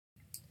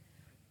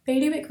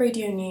Bailiwick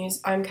Radio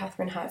News, I'm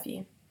Catherine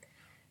Hervey.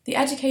 The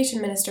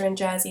Education Minister in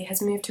Jersey has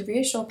moved to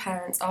reassure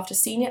parents after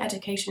Senior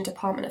Education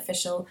Department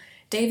official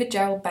David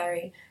Gerald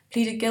Berry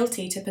pleaded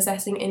guilty to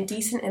possessing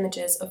indecent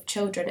images of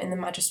children in the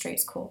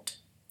Magistrates' Court.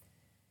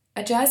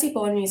 A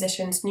Jersey-born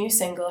musician's new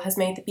single has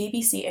made the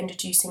BBC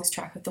Introducing's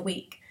Track of the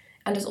Week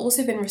and has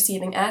also been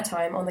receiving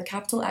airtime on the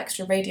Capital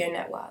Extra radio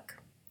network.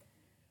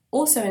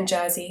 Also in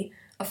Jersey,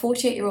 a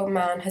 48-year-old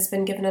man has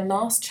been given a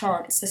last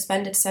chance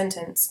suspended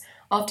sentence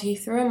after he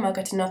threw a mug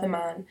at another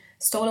man,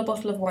 stole a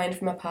bottle of wine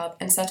from a pub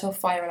and set off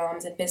fire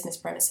alarms in business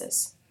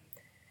premises.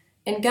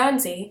 In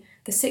Guernsey,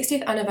 the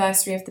 60th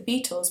anniversary of the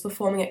Beatles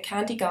performing at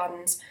Candy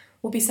Gardens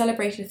will be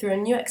celebrated through a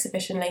new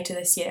exhibition later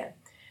this year.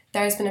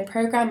 There has been a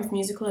programme of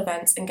musical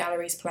events and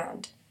galleries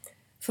planned.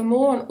 For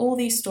more on all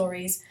these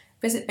stories,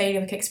 visit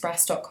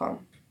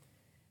bailiwickexpress.com.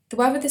 The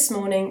weather this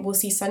morning will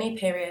see sunny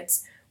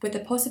periods with the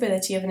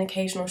possibility of an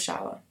occasional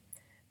shower.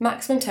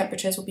 Maximum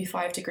temperatures will be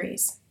 5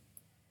 degrees.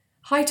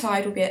 High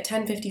tide will be at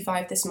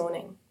 10:55 this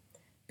morning.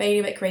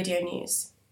 Bailiwick Radio News.